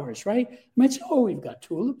flowers, right? You might say, oh, we've got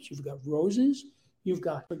tulips, you've got roses, you've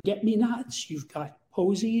got forget-me-nots, you've got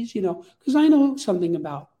posies, you know, because I know something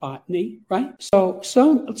about botany, right? So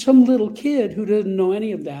some little kid who doesn't know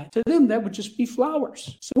any of that, to them, that would just be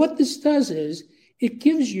flowers. So what this does is it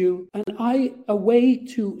gives you a way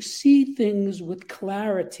to see things with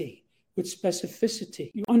clarity, with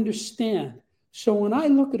specificity. You understand. So when I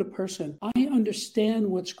look at a person, I understand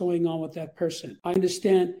what's going on with that person. I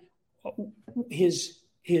understand his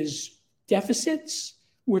deficits,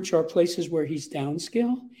 which are places where he's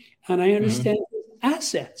downscale, and I understand his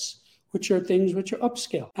assets, which are things which are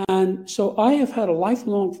upscale. And so I have had a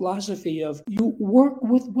lifelong philosophy of you work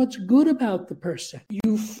with what's good about the person.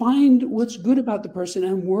 You find what's good about the person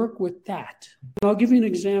and work with that. And I'll give you an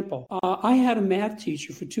example. I had a math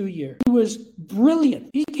teacher for 2 years. He was brilliant.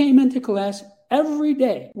 He came into class every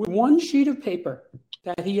day with one sheet of paper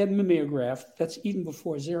that he had mimeographed. That's even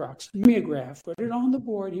before Xerox. Mimeographed, put it on the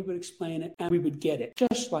board, he would explain it, and we would get it,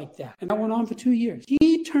 just like that. And that went on for 2 years.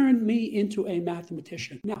 He turned me into a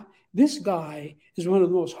mathematician. Now, this guy is one of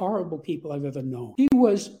the most horrible people I've ever known. He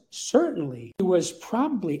was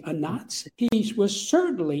probably a Nazi. He was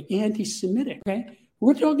certainly anti-Semitic, okay?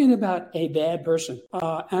 We're talking about a bad person.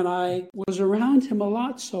 And I was around him a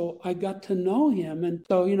lot, so I got to know him. And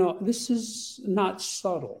so, this is not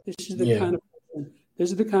subtle. This is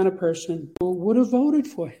the kind of person who would have voted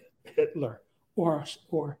for Hitler or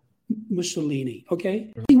Mussolini,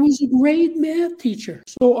 okay? He was a great math teacher.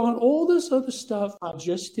 So on all this other stuff, I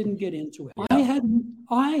just didn't get into it.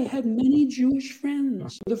 I had many Jewish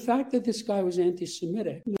friends. The fact that this guy was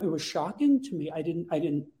anti-Semitic, it was shocking to me. I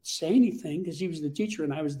didn't say anything because he was the teacher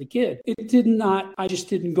and I was the kid. I just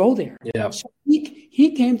didn't go there. Yeah. So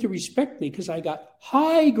he came to respect me because I got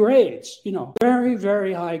high grades, very,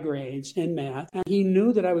 very high grades in math. And he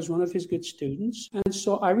knew that I was one of his good students. And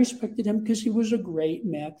so I respected him because he was a great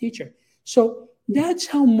math teacher. So that's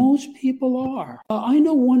how most people are. I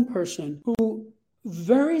know one person who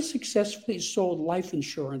very successfully sold life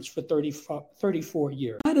insurance for 34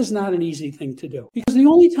 years. That is not an easy thing to do because the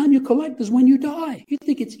only time you collect is when you die. You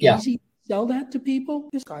think it's easy to sell that to people?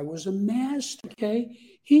 This guy was a master, okay?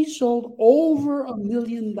 He sold over $1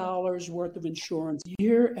 million worth of insurance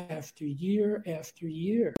year after year after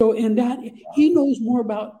year. So in that, he knows more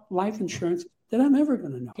about life insurance than I'm ever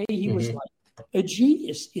going to know. Okay? He was like a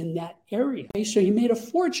genius in that area. Okay? So he made a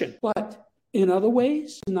fortune, but in other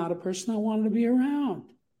ways, not a person I wanted to be around.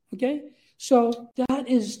 Okay? So that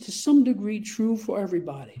is to some degree true for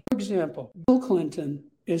everybody. For example, Bill Clinton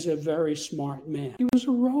is a very smart man. He was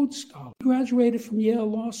a Rhodes Scholar. He graduated from Yale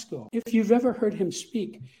Law School. If you've ever heard him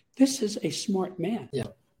speak, this is a smart man. Yeah.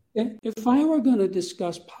 If I were going to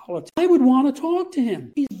discuss politics, I would want to talk to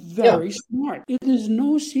him. He's very smart. It is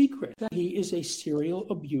no secret that he is a serial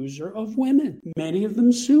abuser of women. Many of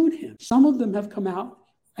them sued him. Some of them have come out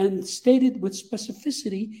and stated with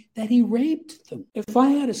specificity that he raped them. If I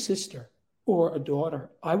had a sister or a daughter,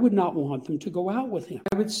 I would not want them to go out with him.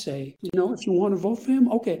 I would say, if you want to vote for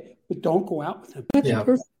him, okay, but don't go out with him. That's a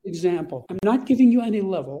perfect example. I'm not giving you any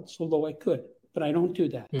levels, although I could, but I don't do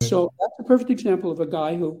that. Mm-hmm. So that's a perfect example of a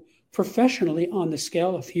guy who professionally, on the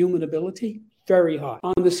scale of human ability, very high.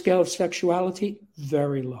 On the scale of sexuality,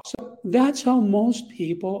 very low. So that's how most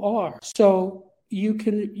people are. So you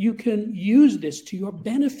can use this to your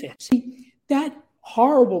benefit. See, that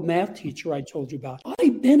horrible math teacher I told you about, I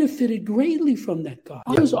benefited greatly from that guy.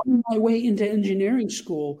 I was on my way into engineering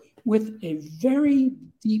school with a very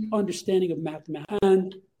deep understanding of mathematics,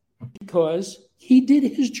 and because he did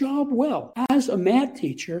his job well. As a math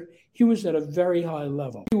teacher, he was at a very high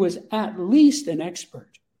level. He was at least an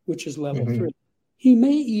expert, which is level 3. He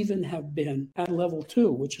may even have been at level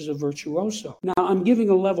 2, which is a virtuoso. Now, I'm giving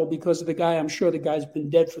a level because of the guy. I'm sure the guy's been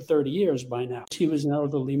dead for 30 years by now. He was an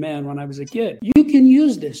elderly man when I was a kid. You can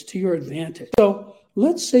use this to your advantage. So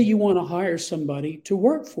let's say you want to hire somebody to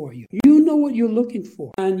work for you. You know what you're looking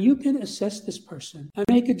for, and you can assess this person and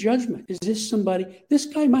make a judgment. Is this somebody? This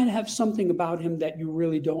guy might have something about him that you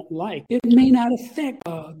really don't like. It may not affect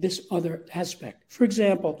this other aspect. For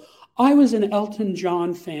example, I was an Elton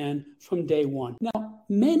John fan from day one. Now,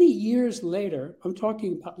 many years later, I'm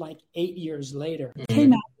talking about like 8 years later, it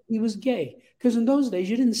came out that he was gay. Because in those days,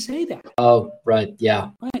 you didn't say that. Oh, right,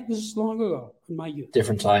 yeah. Right, this is long ago in my youth.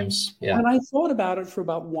 Different times, yeah. And I thought about it for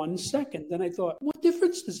about 1 second. Then I thought, what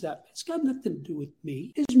difference does that make? It's got nothing to do with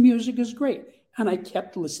me. His music is great. And I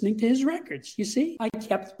kept listening to his records, you see? I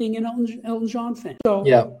kept being an Elton John fan.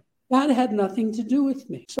 So that had nothing to do with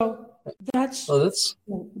me. So that's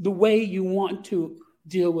the way you want to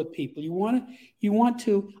deal with people. You want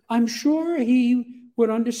to, I'm sure he would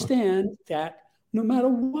understand that no matter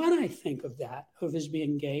what I think of his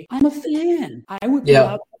being gay, I'm a fan. I would be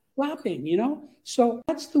out clapping, So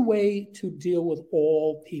that's the way to deal with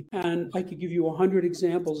all people. And I could give you 100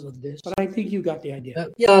 examples of this, but I think you got the idea.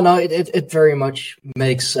 It very much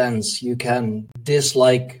makes sense. You can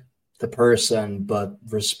dislike the person, but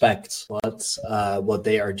respect what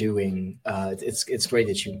they are doing. It's great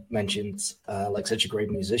that you mentioned like such a great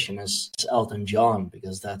musician as Elton John,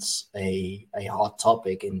 because that's a hot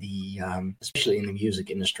topic in the especially in the music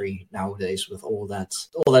industry nowadays, with all that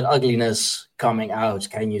ugliness coming out.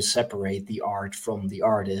 Can you separate the art from the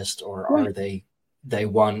artist, or are they they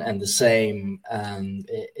one and the same. And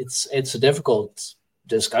it's a difficult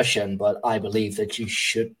discussion, but I believe that you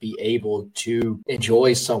should be able to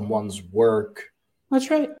enjoy someone's work. That's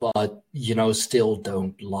right. But, still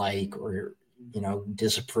don't like or,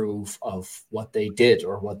 disapprove of what they did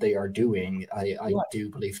or what they are doing. I do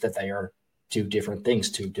believe that they are two different things,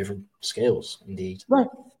 two different scales, indeed. Right.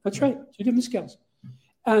 That's right. Two different scales.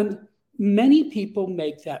 And many people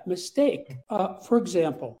make that mistake. For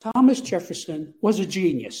example, Thomas Jefferson was a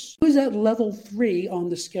genius. He was at level 3 on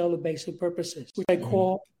the scale of basic purposes, which I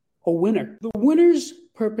call a winner. The winner's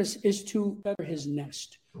purpose is to better his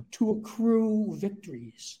nest, to accrue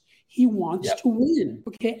victories. He wants to win.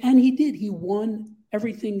 Okay. And he did. He won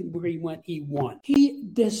everything where he went. He won. He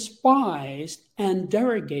despised and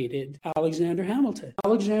derogated Alexander Hamilton.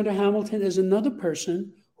 Alexander Hamilton is another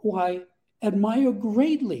person who I admire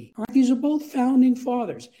greatly. These are both founding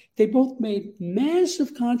fathers. They both made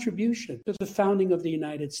massive contribution to the founding of the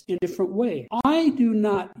United States in different ways. I do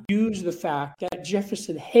not use the fact that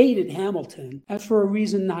Jefferson hated Hamilton as for a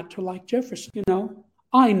reason not to like Jefferson.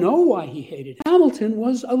 I know why he hated him. Hamilton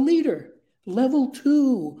was a leader, level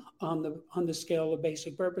 2 on the scale of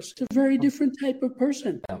basic purpose. It's a very different type of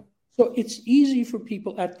person. So it's easy for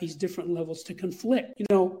people at these different levels to conflict.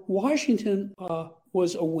 Washington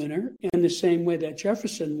was a winner in the same way that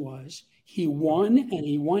Jefferson was. He won and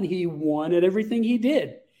he won. He won at everything he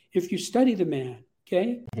did. If you study the man,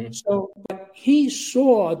 okay? So but he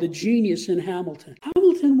saw the genius in Hamilton.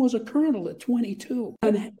 Hamilton was a colonel at 22.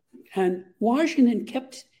 And Washington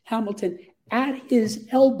kept Hamilton at his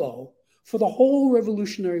elbow for the whole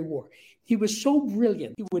Revolutionary War. He was so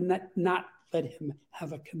brilliant, he would not let him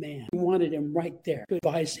have a command. He wanted him right there to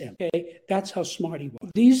advise him. Okay, that's how smart he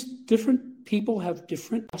was. These different people have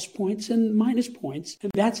different plus points and minus points,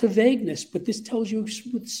 and that's a vagueness, but this tells you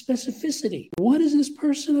with specificity. What is this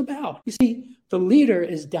person about? You see, the leader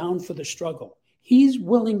is down for the struggle. He's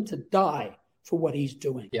willing to die for what he's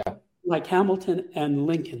doing. Yeah. Like Hamilton and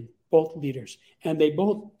Lincoln, both leaders, and they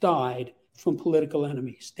both died from political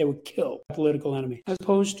enemies. They were killed by political enemies. As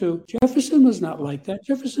opposed to Jefferson was not like that.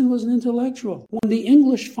 Jefferson was an intellectual. When the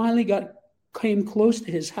English finally came close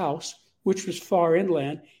to his house, which was far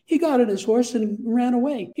inland, he got on his horse and ran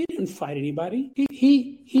away. He didn't fight anybody.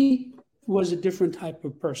 He was a different type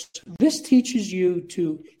of person. This teaches you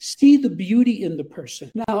to see the beauty in the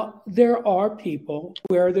person. Now, there are people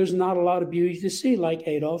where there's not a lot of beauty to see, like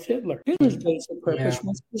Adolf Hitler. Hitler's basic purpose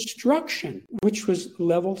was destruction, which was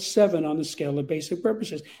level 7 on the scale of basic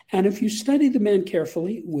purposes. And if you study the man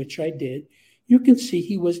carefully, which I did, you can see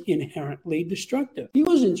he was inherently destructive. He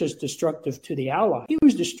wasn't just destructive to the Allies. He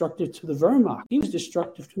was destructive to the Wehrmacht. He was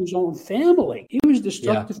destructive to his own family. He was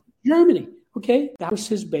destructive to Germany. Okay, that was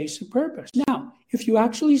his basic purpose. Now, if you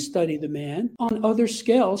actually study the man on other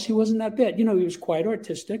scales, he wasn't that bad. He was quite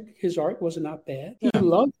artistic. His art was not bad. He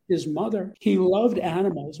loved his mother. He loved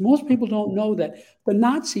animals. Most people don't know that the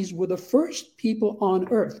Nazis were the first people on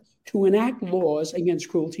earth to enact laws against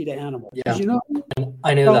cruelty to animals. Yeah,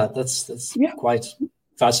 I knew that. That's quite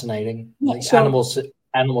fascinating. Like animals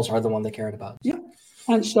are the one they cared about. Yeah,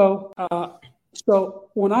 and so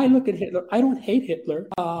when I look at Hitler, I don't hate Hitler.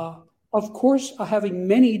 Of course, having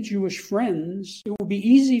many Jewish friends, it would be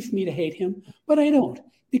easy for me to hate him, but I don't,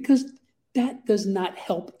 because that does not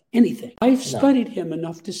help anything. I've studied him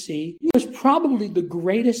enough to see he was probably the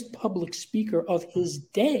greatest public speaker of his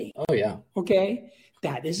day. Oh, yeah. Okay?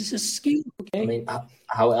 That is a skill. Okay? I mean,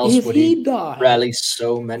 how else would he rally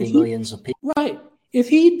so many millions of people? Right. If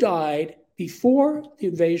he died before the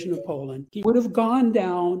invasion of Poland, he would have gone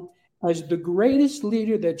down as the greatest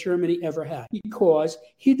leader that Germany ever had, because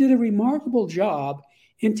he did a remarkable job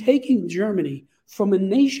in taking Germany from a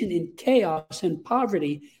nation in chaos and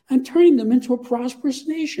poverty and turning them into a prosperous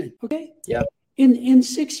nation, okay? Yeah. In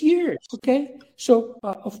 6 years, okay? So,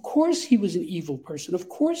 of course he was an evil person. Of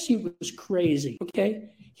course he was crazy, okay?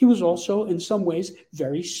 He was also, in some ways,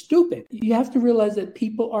 very stupid. You have to realize that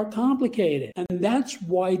people are complicated, and that's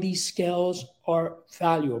why these scales are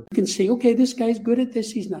valuable. You can say, okay, this guy's good at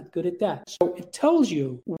this, he's not good at that. So it tells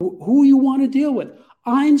you who you want to deal with.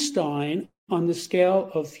 Einstein, on the scale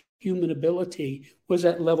of human ability, was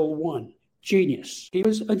at level 1, genius. He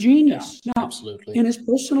was a genius. Yeah, now, absolutely. In his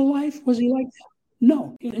personal life, was he like that?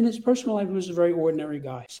 No. In his personal life, he was a very ordinary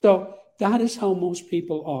guy. So that is how most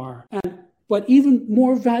people are. But even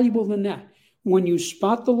more valuable than that, when you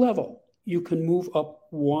spot the level, you can move up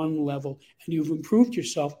one level and you've improved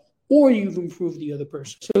yourself, or you've improved the other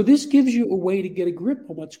person. So this gives you a way to get a grip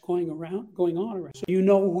on what's going on around. So you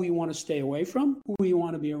know who you want to stay away from, who you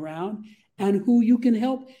want to be around, and who you can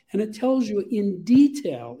help. And it tells you in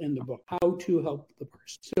detail in the book how to help the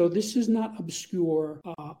person. So this is not obscure.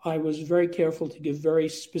 I was very careful to give very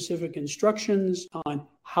specific instructions on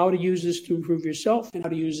how to use this to improve yourself and how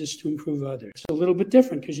to use this to improve others. It's a little bit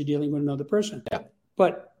different because you're dealing with another person. Yeah.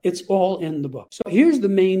 But it's all in the book. So here's the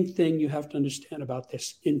main thing you have to understand about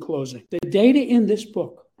this in closing. The data in this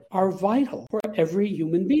book are vital for every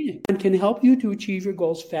human being and can help you to achieve your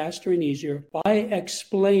goals faster and easier by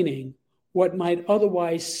explaining what might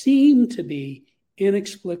otherwise seem to be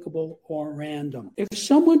inexplicable or random. If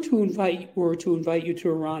someone were to invite you to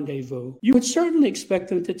a rendezvous, you would certainly expect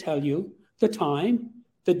them to tell you the time,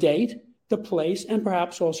 the date, the place, and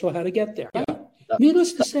perhaps also how to get there. Right?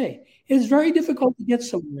 Needless to say, it's very difficult to get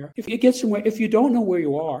somewhere. If you don't know where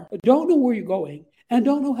you are, don't know where you're going, and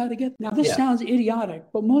don't know how to get there. Now, this sounds idiotic,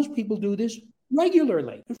 but most people do this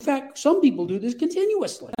regularly. In fact, some people do this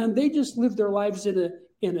continuously, and they just live their lives in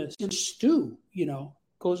a stew,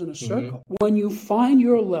 goes in a circle. Mm-hmm. When you find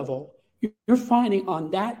your level, you're finding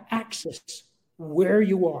on that axis where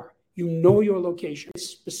you are. You know your location. It's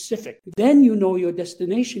specific. Then you know your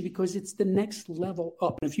destination because it's the next level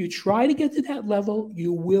up. And if you try to get to that level,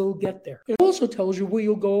 you will get there. It also tells you where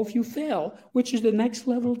you'll go if you fail, which is the next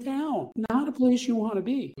level down, not a place you want to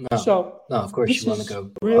be. No, of course you want to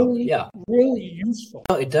go. Really useful.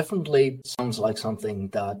 It definitely sounds like something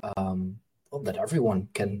that that everyone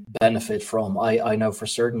can benefit from. I know for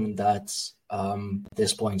certain that at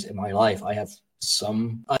this point in my life, I have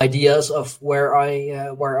some ideas of where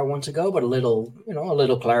I want to go, but a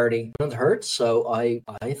little clarity doesn't hurt. So I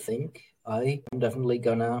think I am definitely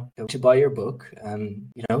gonna go to buy your book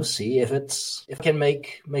and see if it can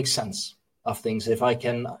make sense of things. If I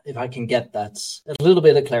can get that a little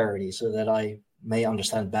bit of clarity, so that I may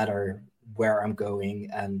understand better where I'm going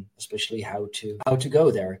and especially how to go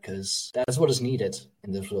there, because that's what is needed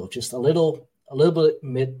in this world. Just a little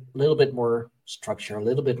bit more structure, a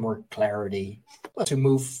little bit more clarity to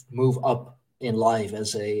move up in life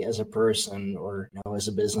as a person, or as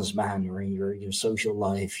a businessman, or in your social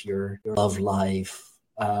life, your love life.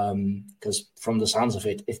 Because from the sounds of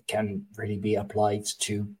it, it can really be applied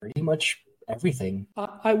to pretty much everything.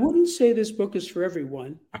 I wouldn't say this book is for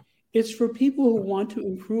everyone. It's for people who want to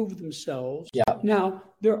improve themselves. Yeah. Now,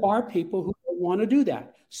 there are people who don't want to do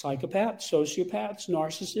that. Psychopaths, sociopaths,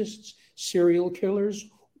 narcissists, serial killers,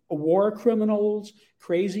 war criminals,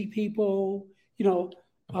 crazy people.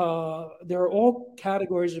 There are all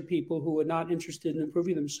categories of people who are not interested in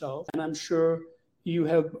improving themselves. And I'm sure you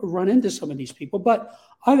have run into some of these people. But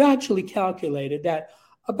I've actually calculated that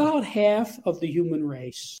about half of the human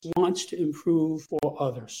race wants to improve for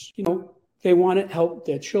others. They want to help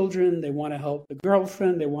their children. They want to help the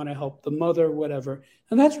girlfriend. They want to help the mother, whatever.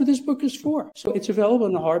 And that's what this book is for. So it's available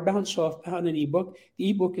in a hardbound, softbound, and ebook. The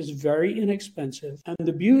ebook is very inexpensive. And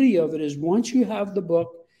the beauty of it is once you have the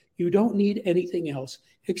book, you don't need anything else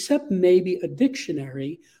except maybe a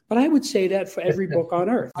dictionary. But I would say that for every book on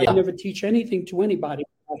earth. I never teach anything to anybody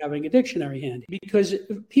without having a dictionary handy, because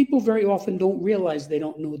people very often don't realize they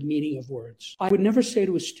don't know the meaning of words. I would never say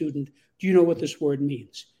to a student, do you know what this word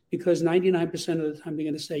means? Because 99% of the time they're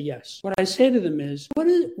going to say yes. What I say to them is,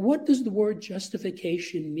 what does the word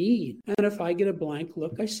justification mean? And if I get a blank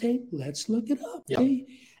look, I say, let's look it up. Yep. See?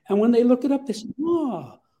 And when they look it up, they say,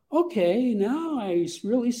 okay, now I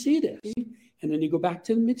really see this. And then you go back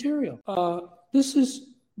to the material. This is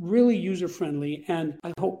really user-friendly, and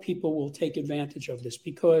I hope people will take advantage of this,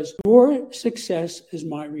 because your success is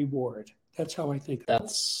my reward. That's how I think.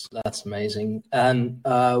 That's amazing. And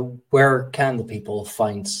where can the people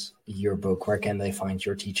find your book? Where can they find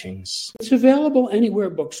your teachings? It's available anywhere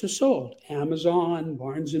books are sold. Amazon,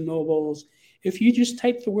 Barnes & Nobles. If you just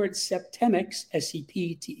type the word Septemics,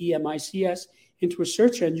 Septemics, into a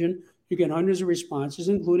search engine, you get hundreds of responses,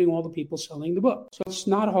 including all the people selling the book. So it's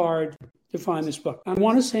not hard to find this book. I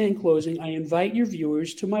want to say in closing, I invite your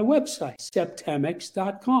viewers to my website,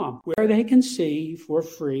 Septemics.com, where they can see for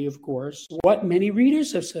free, of course, what many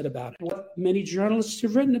readers have said about it, what many journalists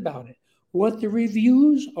have written about it, what the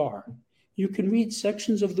reviews are. You can read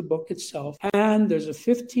sections of the book itself, and there's a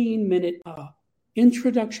 15-minute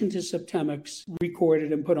introduction to Septemics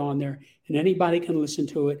recorded and put on there, and anybody can listen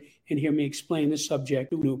to it and hear me explain the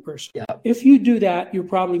subject to a new person. Yeah. If you do that, you're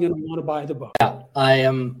probably going to want to buy the book. Yeah, I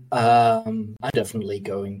am. I'm definitely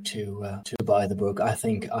going to buy the book. I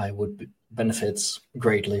think I would benefit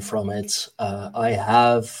greatly from it. I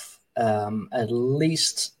have at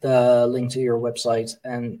least the link to your website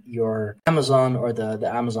and your Amazon, or the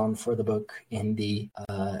Amazon for the book, in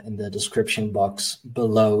the description box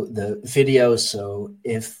below the video. So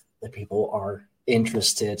if the people are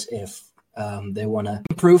interested, if they want to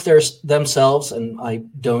improve themselves, and I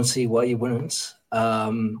don't see why you wouldn't.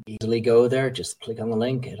 Easily go there. Just click on the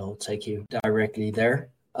link. It'll take you directly there.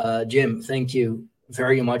 Jim, thank you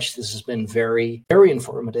very much. This has been very, very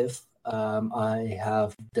informative. I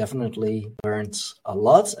have definitely learned a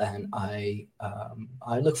lot, and I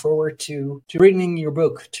look forward to reading your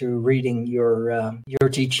book, to reading your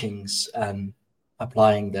teachings and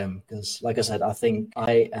applying them. Because, like I said, I think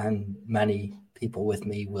I and many people with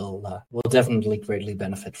me will definitely greatly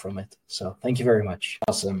benefit from it. So, thank you very much.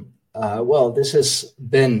 Awesome. Well, this has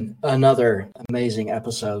been another amazing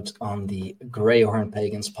episode on the Greyhorn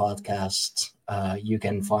Pagans podcast. You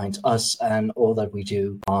can find us and all that we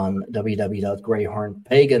do on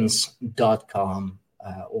www.greyhornpagans.com.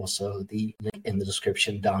 Also, the link in the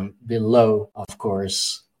description down below, of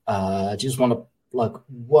course. Just want to plug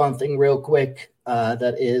one thing real quick.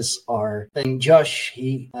 That is our thing. Josh,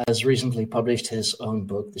 he has recently published his own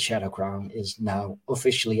book. The Shadow Crown is now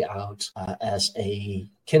officially out as a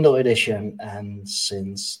Kindle edition, and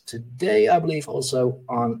since today, I believe, also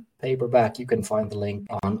on paperback. You can find the link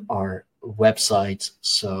on our website.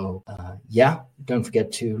 So don't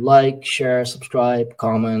forget to like, share, subscribe,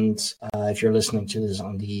 comment. If you're listening to this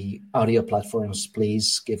on the audio platforms,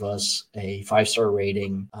 please give us a 5-star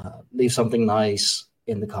rating. Leave something nice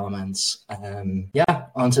in the comments.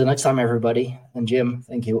 Until next time, everybody. And Jim,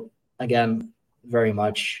 thank you again very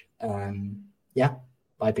much.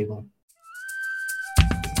 Bye, people.